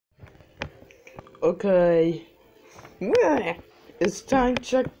Okay. Yeah. It's time to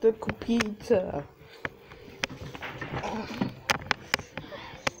check the computer.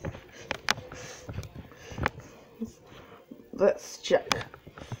 Let's check.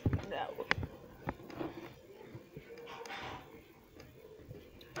 No.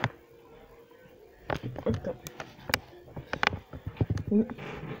 Okay.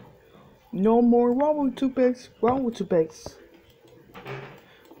 No more wrong to base.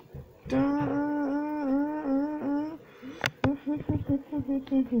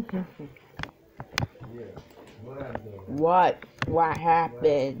 What? What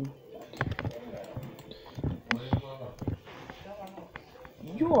happened?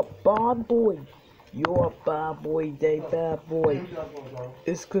 You're a bad boy. You're a bad boy, Dave, bad boy.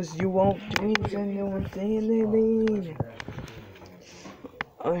 It's cause you won't drink and you won't anything.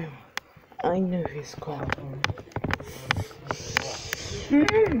 I know he's calling. Do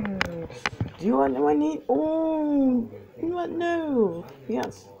you want money? Oh, what? No.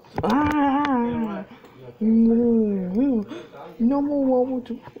 Yes. Ah. No more wobble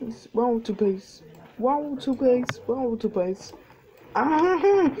to base. Ah.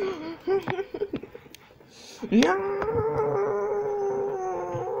 Yeah.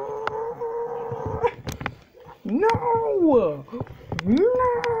 No. No.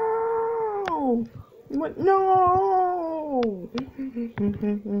 What? No.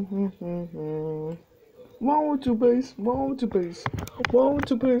 Wobble to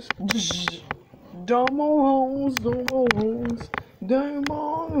base. Demo holes.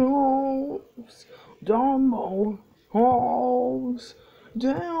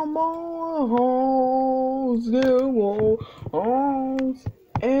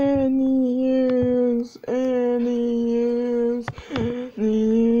 Any years.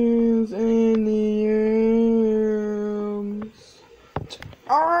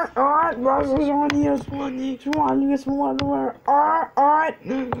 Alright, versus on years, this one, alright,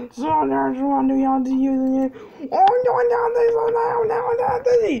 so there's one, the other, oh,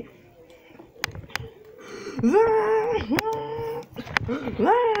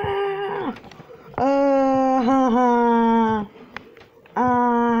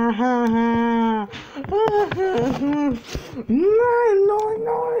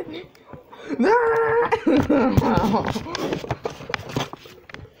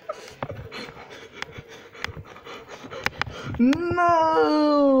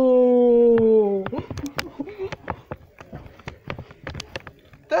 No!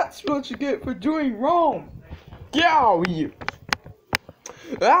 That's what you get for doing wrong! Get out of here!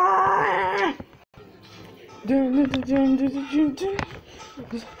 Ah!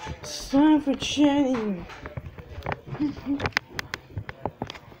 It's time for chatting.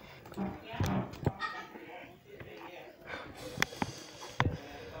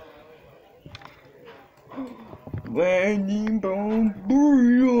 Landing bone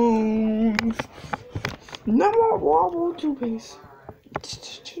burritos. No more wobble to base.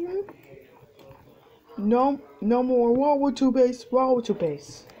 No more wobble to base.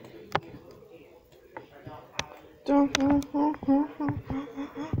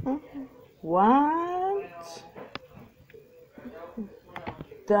 What?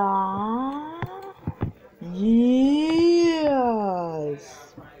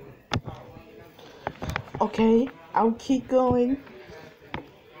 Yes. Okay, I'll keep going.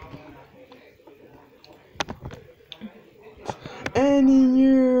 Any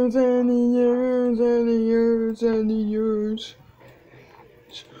years.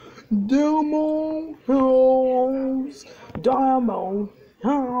 Demo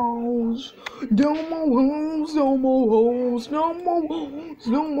house.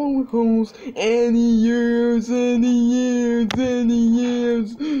 Any years.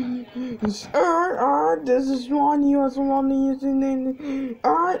 This is one year, this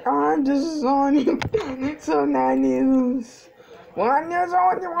is on you. So 9 news. 1 year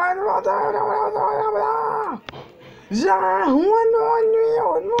on you,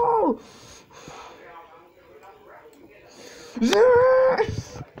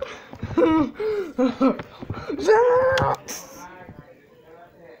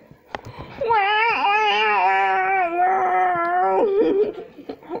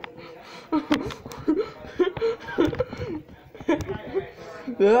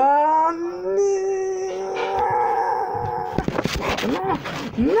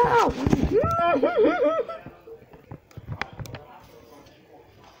 No.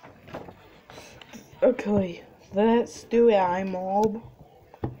 Okay, let's do it, iMob.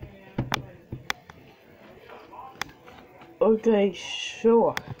 Okay,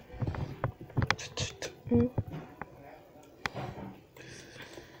 sure.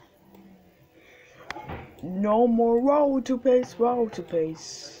 No more roll to pace,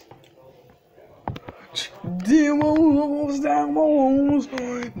 Demos, Domo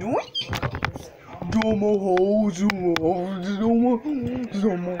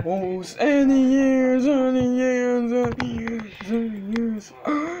hoes, any years,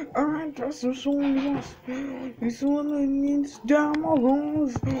 alright, that's some songs. This one needs Domo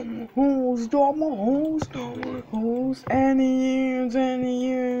hoes, any years,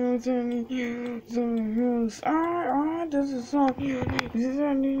 alright, this is song. Alright, this is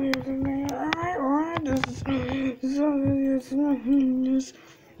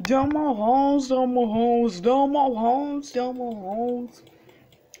Domo hoes.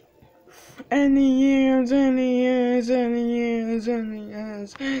 Any years.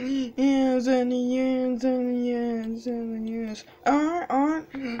 This is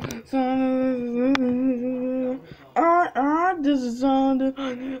on the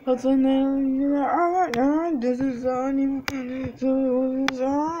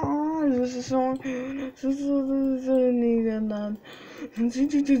this is on you. This is on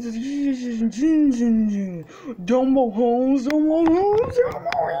Domo hoes.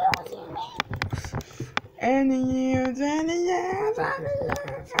 Any years.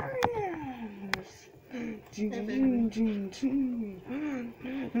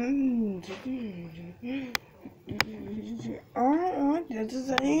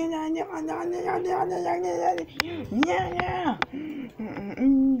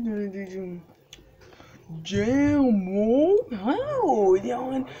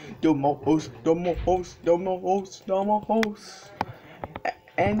 Domo host.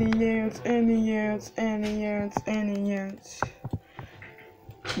 Any years.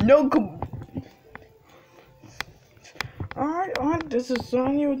 No. Alright, this is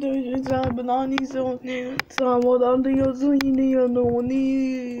Sonny with the Banani so what I'm doing no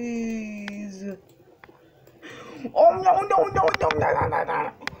knees. Oh no.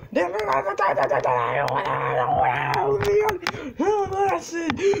 That's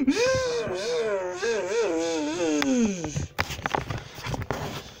it.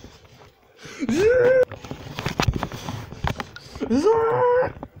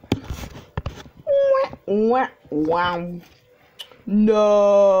 Wow.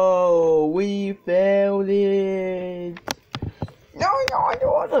 No, we failed it. No.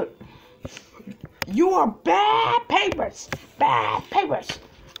 You are bad papers.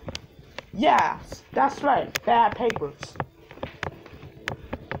 Yes, that's right. Bad papers.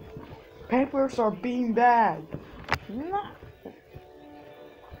 Papers are being bad. No.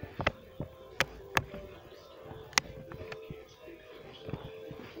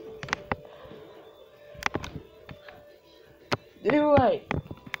 Do it.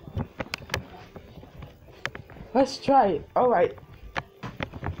 Let's try it. Alright.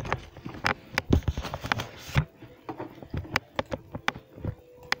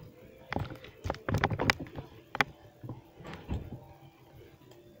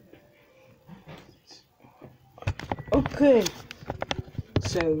 Okay.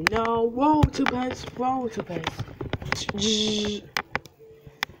 So now roll to pace.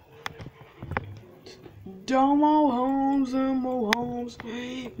 Domo homes,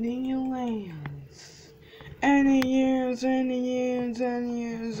 new lands. Any years,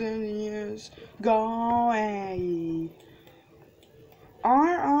 go away.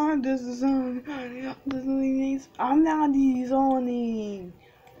 This is on. I'm not zoning.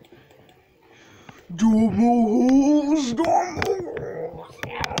 Domo homes.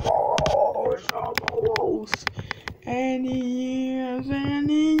 Any years.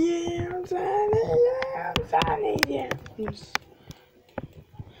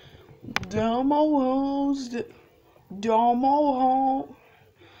 Domo hoes.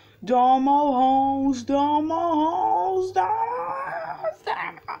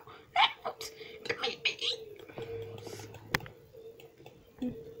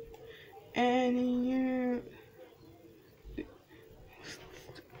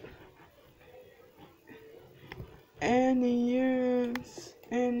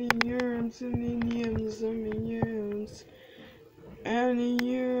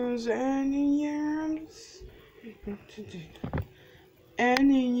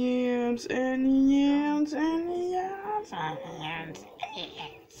 Any year. Any years. Any years.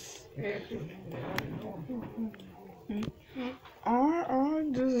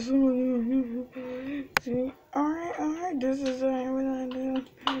 Alright, this is alright, this is what I do.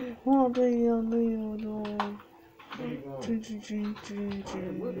 What do you do?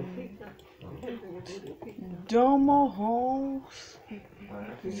 Domo hoes.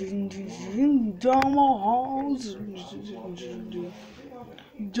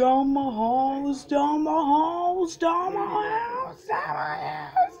 Down my house, down my house, down my house, down my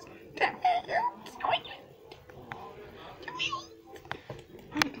house, down my house.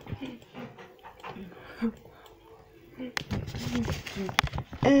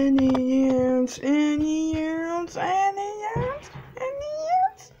 Any yams, any yams, any yams, any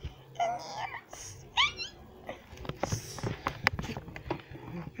yams, any yams.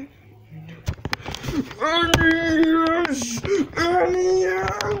 Any yams, any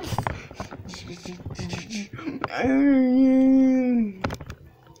yams.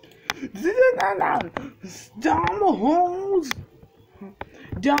 Down my house,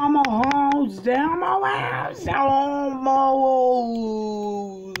 down my house, down my house, down my house.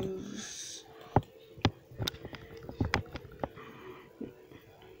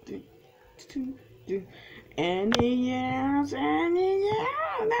 Any yams, any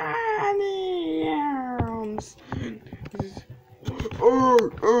yams, any yams.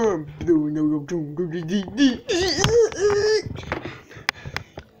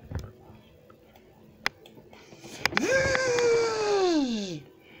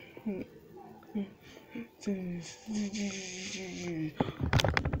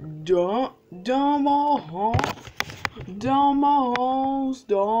 Down my house, down my house, down my house,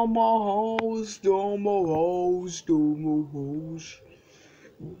 down my house, down my house, down my house,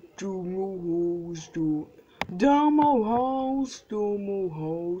 down my house, down my house, down my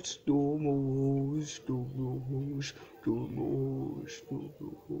house, down my house, down my house, down my house,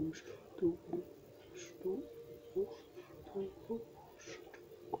 down my house.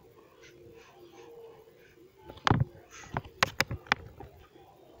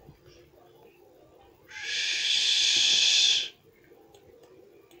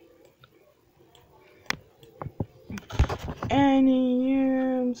 Any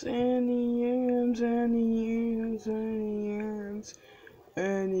yams, any yams, any yams, any yams,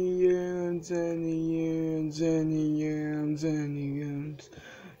 any yams, any yams, any yams, any yams,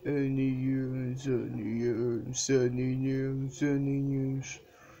 any yams, any yams, any yams, any yams, any yams,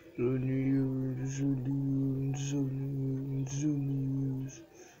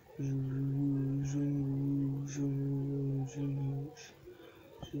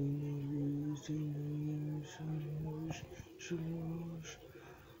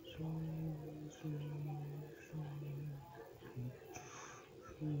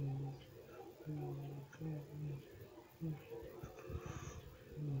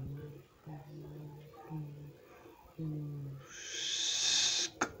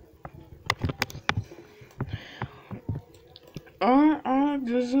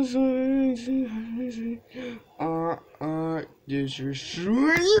 this is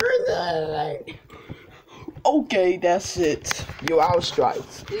okay, that's it. You're out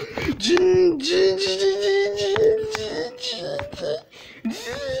strikes.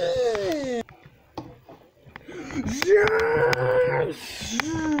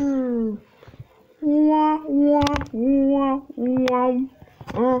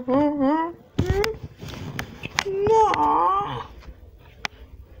 No.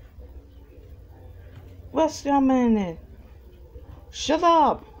 What's your minute? Shut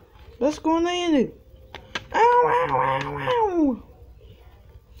up. Let's go in it. Ow, ow, ow, ow.